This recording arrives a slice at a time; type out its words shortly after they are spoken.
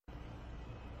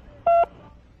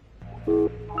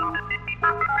Good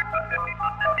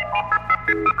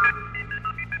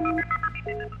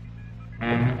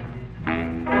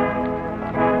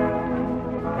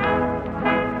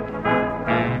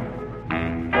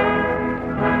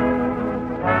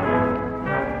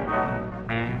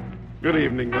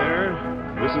evening there.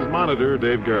 This is Monitor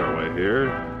Dave Garraway here.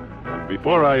 And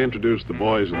before I introduce the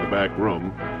boys in the back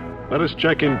room, let us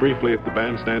check in briefly at the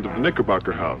bandstand of the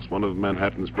Knickerbocker House, one of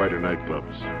Manhattan's brighter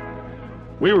nightclubs.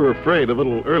 We were afraid a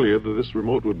little earlier that this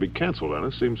remote would be canceled on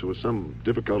us. Seems there was some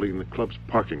difficulty in the club's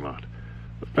parking lot.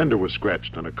 A fender was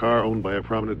scratched on a car owned by a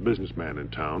prominent businessman in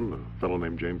town, a fellow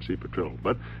named James C. Petrillo.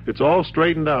 But it's all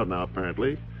straightened out now,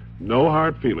 apparently. No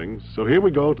hard feelings. So here we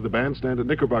go to the bandstand at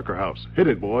Knickerbocker House. Hit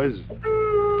it, boys.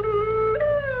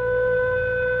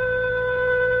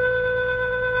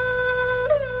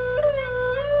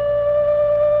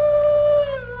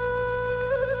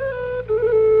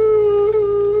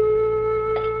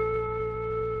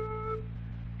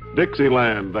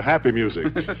 Dixieland, the happy music.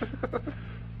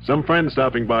 Some friends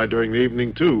stopping by during the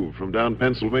evening, too. From down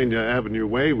Pennsylvania Avenue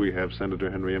way, we have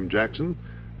Senator Henry M. Jackson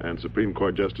and Supreme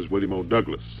Court Justice William O.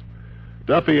 Douglas.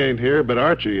 Duffy ain't here, but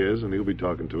Archie is, and he'll be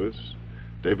talking to us.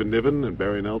 David Niven and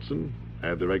Barry Nelson.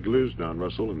 Add the regulars, Don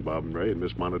Russell and Bob and Ray and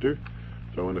Miss Monitor.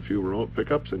 Throw in a few remote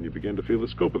pickups, and you begin to feel the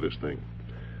scope of this thing.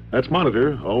 That's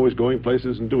Monitor, always going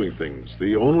places and doing things.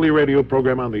 The only radio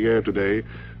program on the air today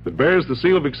that bears the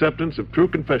seal of acceptance of True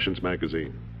Confessions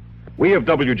magazine. We of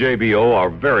WJBO are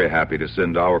very happy to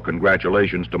send our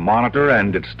congratulations to Monitor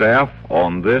and its staff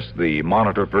on this, the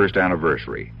Monitor first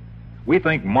anniversary. We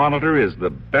think Monitor is the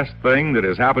best thing that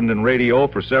has happened in radio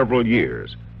for several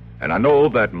years. And I know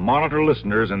that Monitor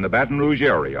listeners in the Baton Rouge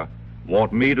area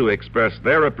want me to express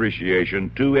their appreciation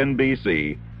to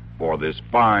NBC for this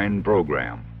fine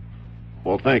program.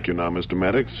 Well, thank you now, Mr.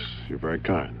 Maddox. You're very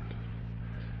kind.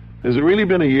 Has it really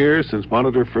been a year since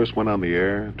Monitor first went on the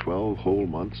air? 12 whole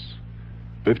months?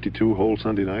 52 whole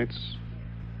Sunday nights?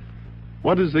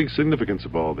 What is the significance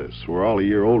of all this? We're all a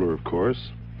year older, of course.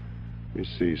 Let me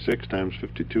see, 6 times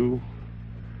 52.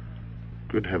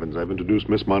 Good heavens, I've introduced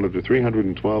Miss Monitor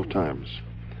 312 times.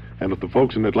 And if the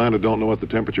folks in Atlanta don't know what the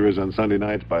temperature is on Sunday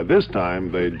nights, by this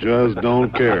time, they just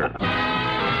don't care.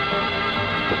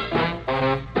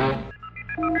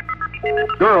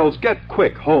 Girls, get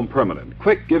Quick Home Permanent.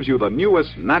 Quick gives you the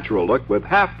newest natural look with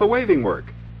half the waving work.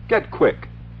 Get Quick.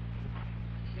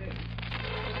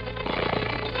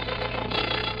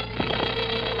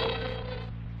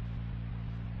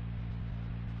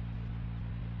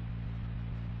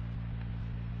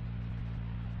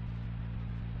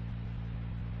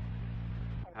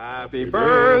 Happy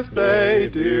birthday,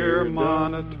 dear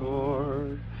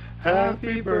Monitor.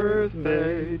 Happy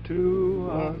birthday to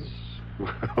us.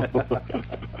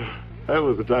 That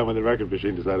was the time when the record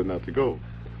machine decided not to go.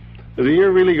 Has a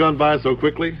year really gone by so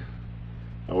quickly?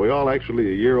 Are we all actually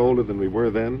a year older than we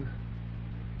were then?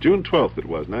 June 12th it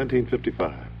was,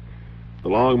 1955. The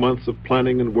long months of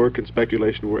planning and work and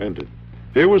speculation were ended.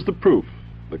 Here was the proof,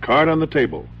 the card on the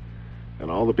table.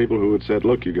 And all the people who had said,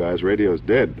 look, you guys, radio's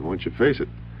dead, won't you face it?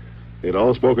 They'd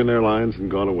all spoken their lines and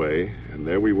gone away, and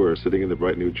there we were, sitting in the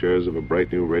bright new chairs of a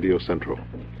bright new Radio Central.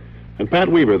 And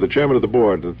Pat Weaver, the chairman of the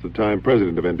board, and at the time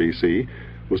president of NBC,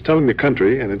 was telling the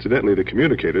country, and incidentally the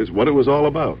communicators, what it was all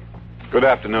about. Good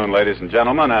afternoon, ladies and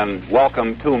gentlemen, and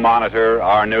welcome to Monitor,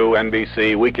 our new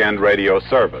NBC weekend radio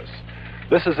service.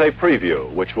 This is a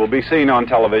preview, which will be seen on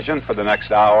television for the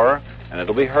next hour, and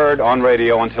it'll be heard on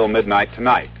radio until midnight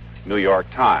tonight, New York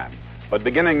time. But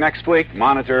beginning next week,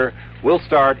 Monitor will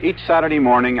start each Saturday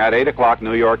morning at 8 o'clock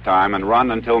New York time and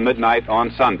run until midnight on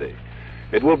Sunday.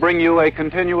 It will bring you a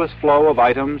continuous flow of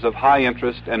items of high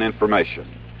interest and information.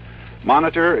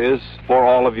 Monitor is for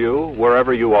all of you,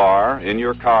 wherever you are, in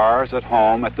your cars, at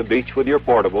home, at the beach with your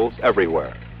portables,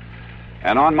 everywhere.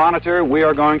 And on Monitor, we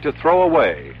are going to throw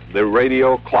away the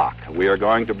radio clock. We are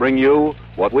going to bring you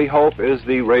what we hope is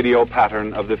the radio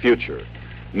pattern of the future.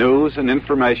 News and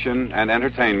information and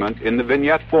entertainment in the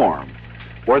vignette form,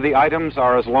 where the items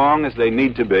are as long as they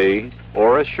need to be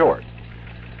or as short.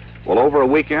 Well, over a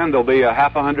weekend, there'll be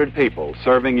 100 people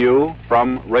serving you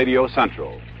from Radio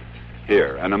Central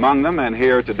here. And among them, and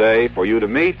here today for you to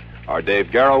meet, are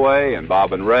Dave Garraway and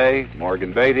Bob and Ray,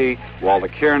 Morgan Beatty, Walter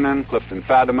Kiernan, Clifton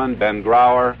Fadiman, Ben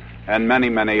Grauer, and many,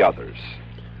 many others.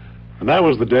 And that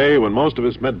was the day when most of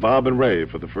us met Bob and Ray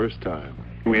for the first time.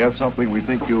 We have something we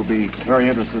think you'll be very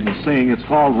interested in seeing. It's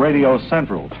called Radio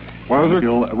Central. What is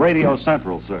it? Radio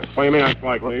Central, sir. What do you mean, that's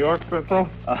like New York Central?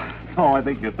 No, I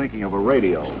think you're thinking of a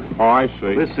radio. Oh, I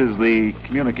see. This is the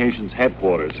communications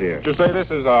headquarters here. Did you say this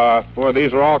is, where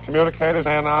these are all communicators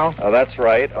here now? That's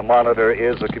right. A monitor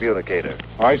is a communicator.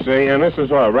 I see. And this is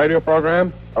a radio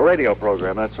program? A radio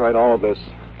program, that's right, all of this.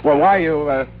 Well, why are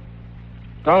you,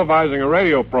 televising a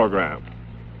radio program?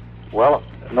 Well,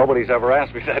 nobody's ever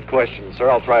asked me that question, sir.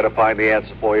 I'll try to find the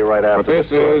answer for you right after. But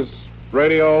this is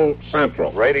Radio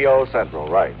Central. Radio Central,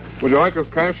 right. Would you like us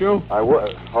to cash you? I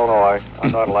would. Oh, no,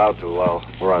 I'm not allowed to while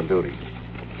we're on duty.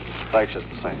 Thanks just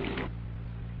the same.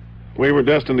 We were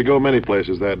destined to go many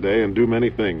places that day and do many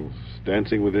things.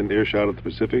 Dancing within earshot of the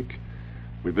Pacific.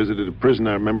 We visited a prison,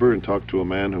 I remember, and talked to a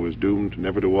man who was doomed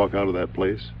never to walk out of that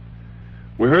place.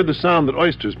 We heard the sound that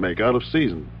oysters make out of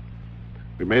season.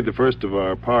 We made the first of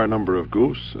our par number of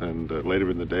goose, and later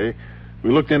in the day, we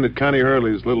looked in at Connie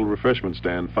Hurley's little refreshment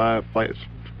stand, 5 flights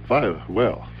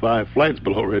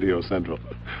below Radio Central.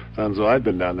 Sounds though I'd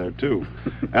been down there, too.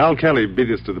 Al Kelly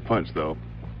beat us to the punch, though.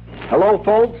 Hello,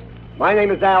 folks. My name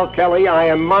is Al Kelly. I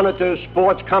am Monitor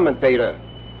sports commentator.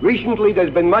 Recently,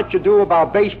 there's been much ado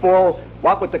about baseball,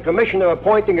 what with the commissioner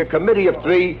appointing a committee of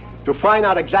 3 to find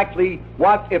out exactly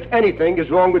what, if anything,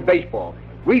 is wrong with baseball.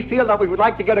 We feel that we would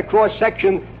like to get a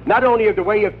cross-section not only of the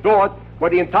way of thought for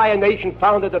the entire nation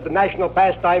founded of the national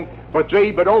pastime for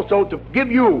 3, but also to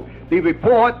give you the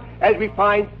report as we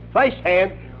find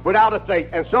firsthand without a thing.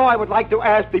 And so I would like to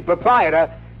ask the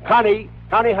proprietor, Connie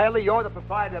Hurley, you're the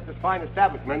proprietor of this fine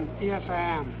establishment. Yes, I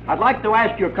am. I'd like to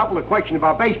ask you a couple of questions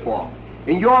about baseball.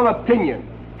 In your opinion,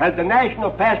 has the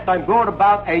national pastime brought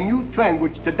about a new trend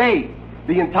which today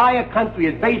the entire country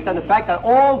is based on the fact that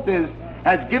all this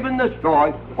has given the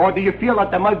story, or do you feel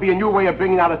that there might be a new way of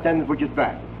bringing out attendance which is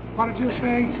better? What did you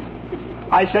say?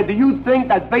 I said, do you think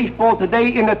that baseball today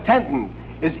in attendance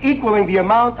is equaling the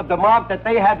amount of the mark that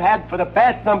they have had for the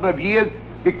past number of years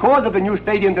because of the new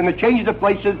stadiums and the changes of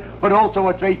places, but also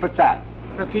a trade for that?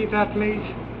 Repeat that, please.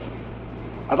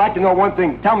 I'd like to know one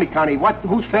thing. Tell me, Connie,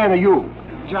 whose fan are you?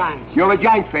 Giants. You're a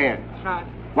Giant fan. That's right.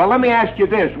 Well, let me ask you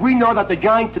this. We know that the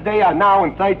Giants today are now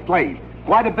in 3rd place,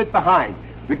 quite a bit behind.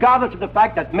 Regardless of the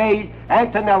fact that May,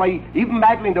 Antonelli, even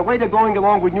Maglin, the way they're going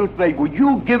along with Newsblade, would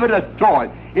you give it a thought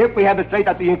if we had to say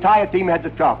that the entire team had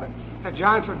to sharpen? The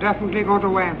Giants are definitely going to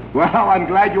win. Well, I'm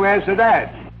glad you answered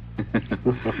that.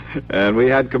 And we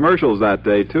had commercials that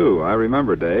day, too. I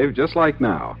remember, Dave, just like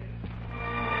now.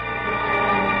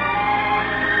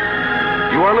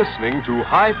 You are listening to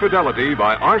High Fidelity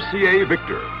by RCA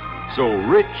Victor. So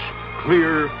rich,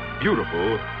 clear,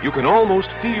 beautiful, you can almost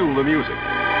feel the music.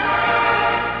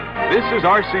 This is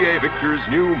RCA Victor's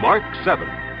new Mark 7,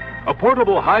 a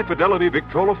portable high-fidelity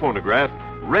Victrola phonograph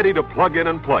ready to plug in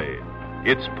and play.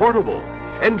 It's portable.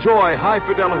 Enjoy high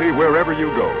fidelity wherever you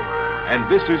go. And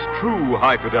this is true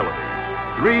high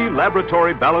fidelity. 3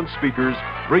 laboratory-balanced speakers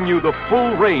bring you the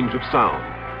full range of sound.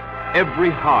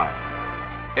 Every high,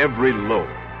 every low.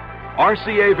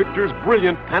 RCA Victor's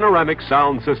brilliant panoramic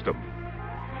sound system.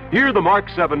 Hear the Mark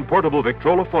 7 portable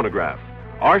Victrola phonograph.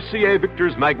 RCA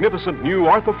Victor's magnificent new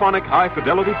orthophonic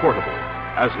high-fidelity portable,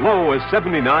 as low as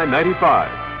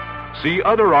 $79.95. See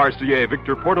other RCA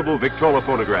Victor portable Victrola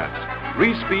phonographs,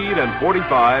 3-speed and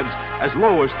 45s, as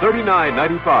low as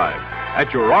 $39.95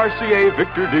 at your RCA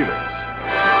Victor dealers.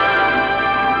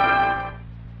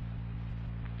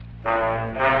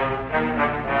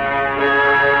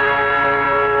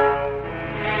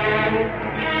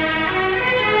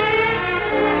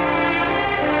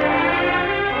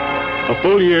 A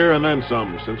full year and then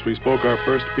some since we spoke our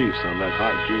first piece on that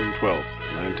hot June 12th,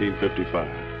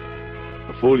 1955.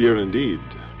 A full year indeed.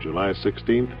 July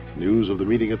 16th, news of the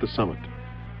meeting at the summit.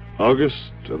 August,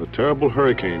 the terrible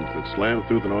hurricanes that slammed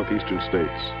through the northeastern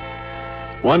states.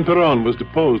 Juan Perón was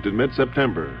deposed in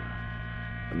mid-September.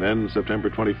 And then September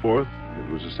 24th, it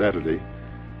was a Saturday.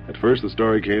 At first the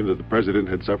story came that the president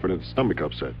had suffered a stomach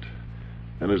upset.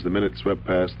 Then as the minutes swept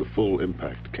past, the full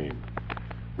impact came.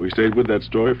 We stayed with that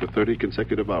story for 30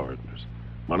 consecutive hours.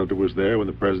 Monitor was there when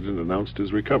the president announced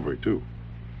his recovery, too.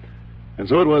 And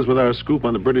so it was with our scoop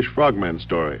on the British Frogman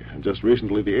story, and just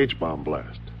recently the H-bomb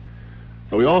blast.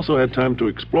 But we also had time to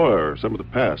explore some of the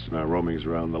past in our roamings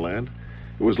around the land.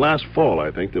 It was last fall,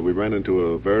 I think, that we ran into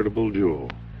a veritable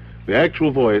jewel. The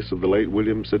actual voice of the late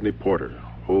William Sidney Porter,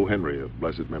 O. Henry of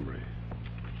blessed memory.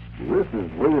 This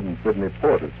is William Sidney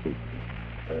Porter speaking.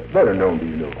 Better known to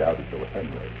you, no doubt, as O.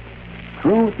 Henry.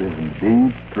 Truth is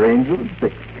indeed stranger than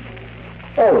fiction.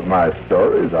 All of my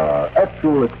stories are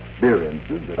actual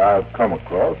experiences that I've come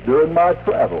across during my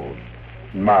travels.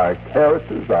 My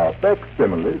characters are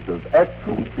facsimiles of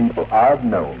actual people I've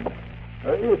known.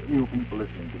 If you people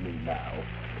listening to me now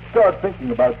start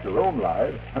thinking about your own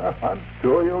lives, I'm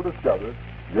sure you'll discover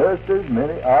just as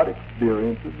many odd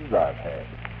experiences as I've had.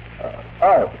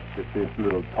 I hope that this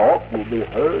little talk will be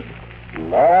heard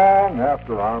long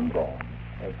after I'm gone.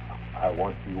 And I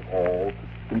want you all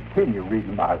to continue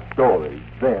reading my stories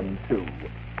then, too.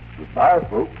 Goodbye,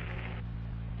 folks.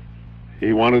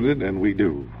 He wanted it, and we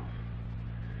do.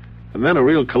 And then a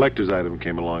real collector's item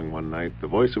came along one night, the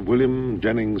voice of William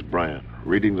Jennings Bryan,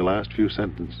 reading the last few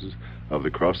sentences of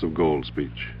the Cross of Gold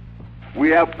speech. We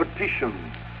have petitioned,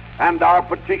 and our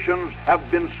petitions have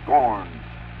been scorned.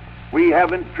 We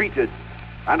have entreated,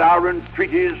 and our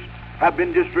entreaties have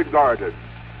been disregarded.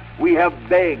 We have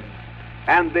begged,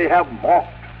 and they have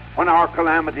mocked when our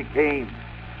calamity came.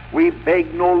 We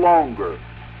beg no longer.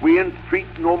 We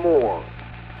entreat no more.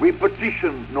 We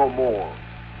petition no more.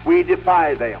 We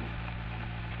defy them.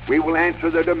 We will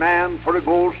answer their demand for a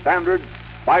gold standard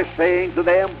by saying to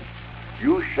them,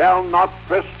 you shall not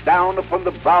press down upon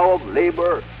the brow of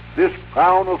labor this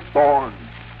crown of thorns.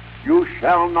 You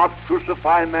shall not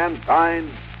crucify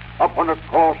mankind upon a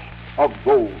cross of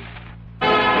gold.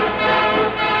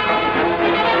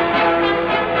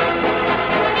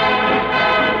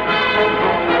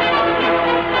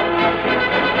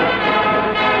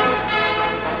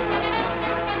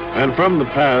 And from the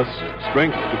past,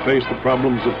 strength to face the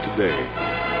problems of today.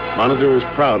 Monitor is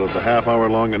proud of the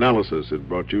half-hour-long analysis it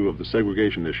brought you of the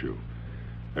segregation issue.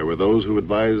 There were those who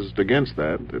advised against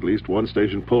that. At least one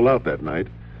station pulled out that night.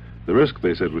 The risk,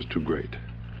 they said, was too great.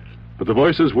 But the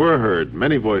voices were heard,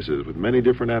 many voices with many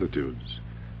different attitudes.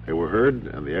 They were heard,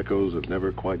 and the echoes have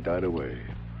never quite died away.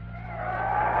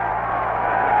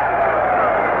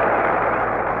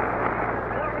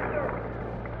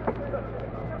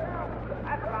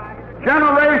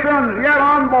 Generations yet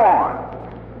unborn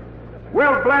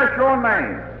will bless your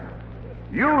name.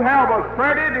 You have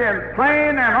asserted in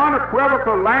plain and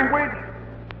unequivocal language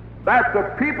that the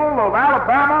people of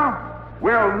Alabama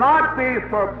will not be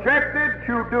subjected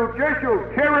to judicial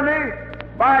tyranny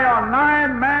by a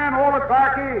 9-man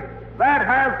oligarchy that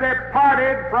has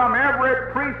departed from every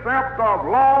precept of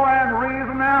law and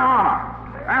reason and honor.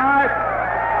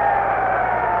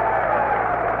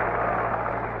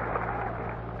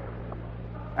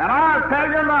 And I tell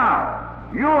you now,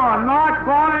 you are not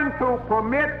going to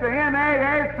permit the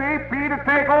NAACP to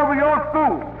take over your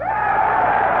school.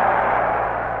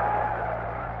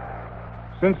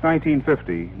 Since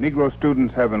 1950, Negro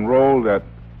students have enrolled at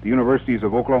the universities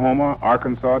of Oklahoma,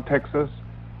 Arkansas, Texas,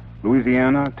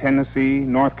 Louisiana, Tennessee,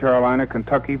 North Carolina,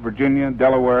 Kentucky, Virginia,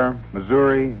 Delaware,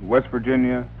 Missouri, West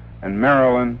Virginia, and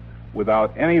Maryland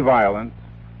without any violence.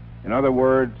 In other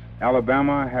words,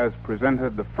 Alabama has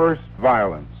presented the first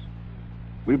violence.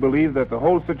 We believe that the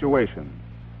whole situation,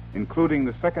 including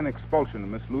the second expulsion of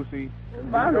Miss Lucy...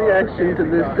 My reaction to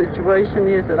this situation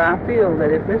is that I feel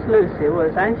that if Miss Lucy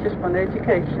was anxious for an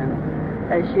education,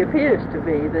 as she appears to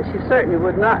be, that she certainly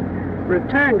would not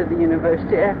return to the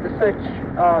university after such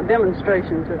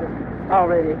demonstrations have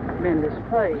already been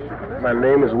displayed. My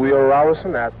name is Will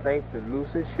Robinson. I think that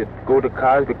Lucy should go to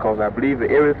college because I believe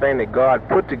that everything that God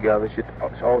put together should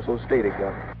also stay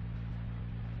together.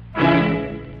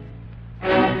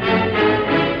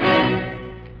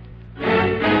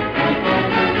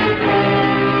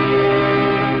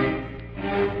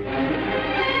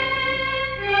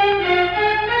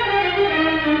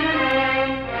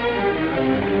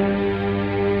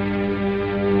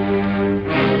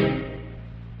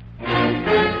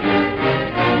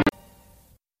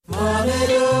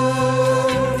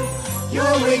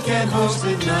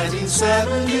 Hosted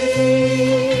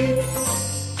 1970.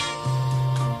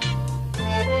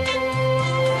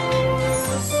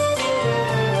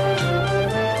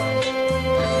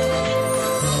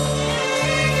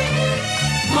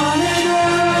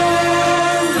 Monitor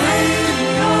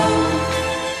Radio,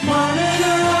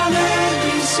 Monitor on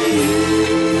NBC.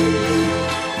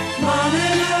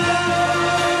 Monitor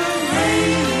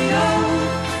Radio,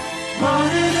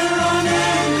 Monitor on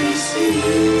NBC.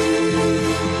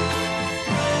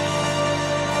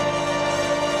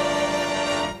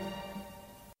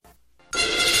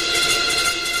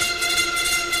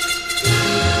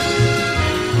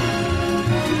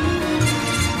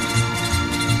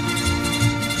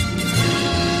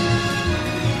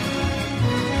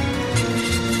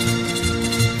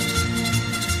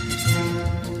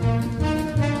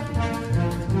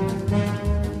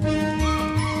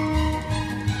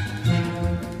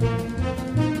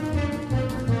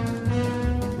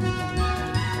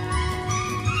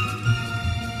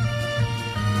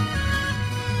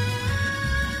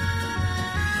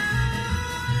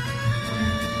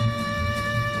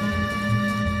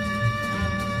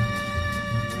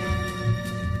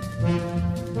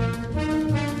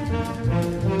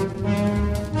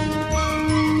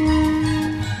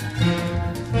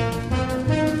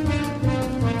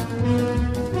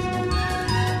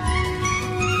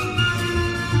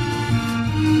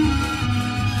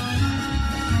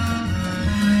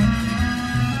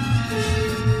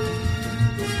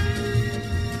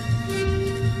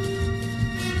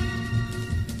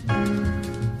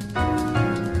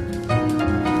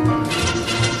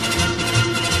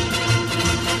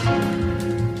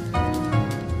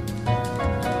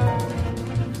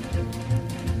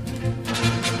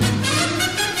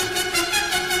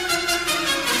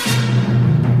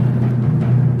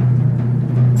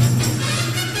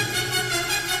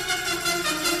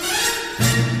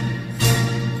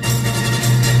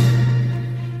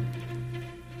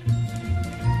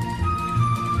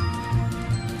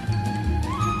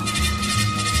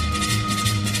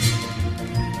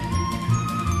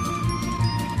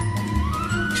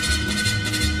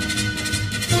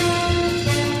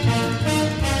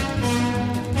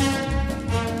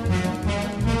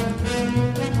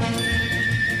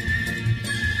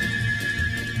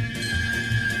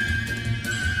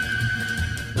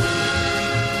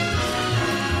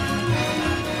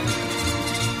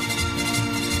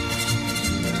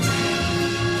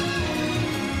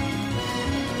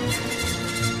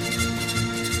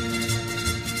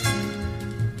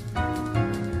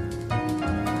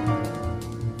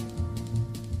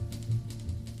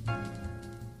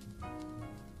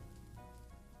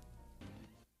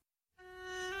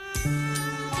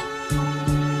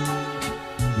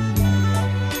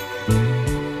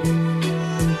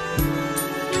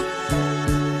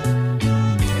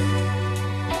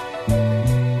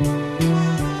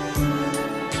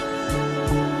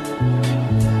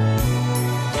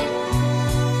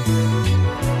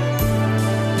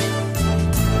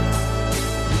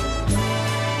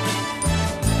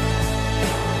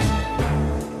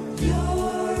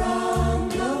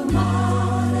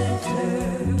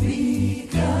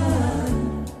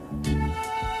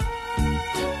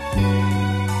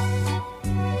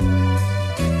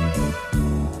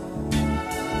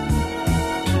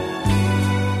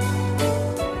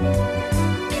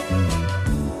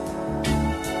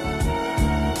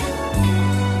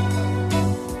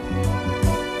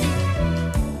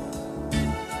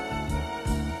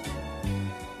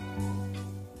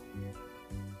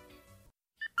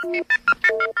 Thank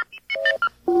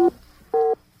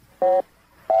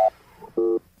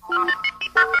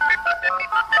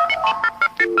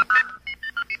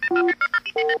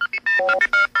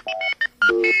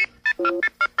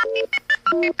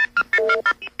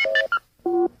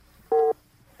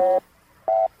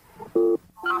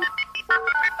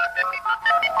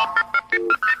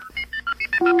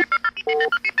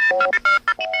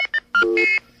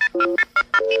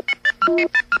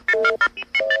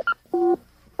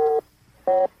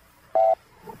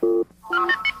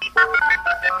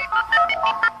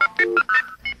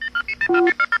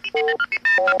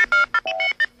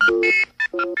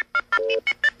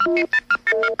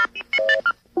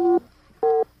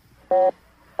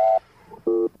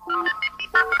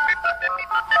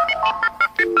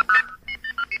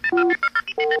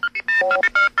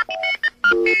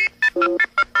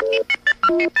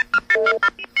you.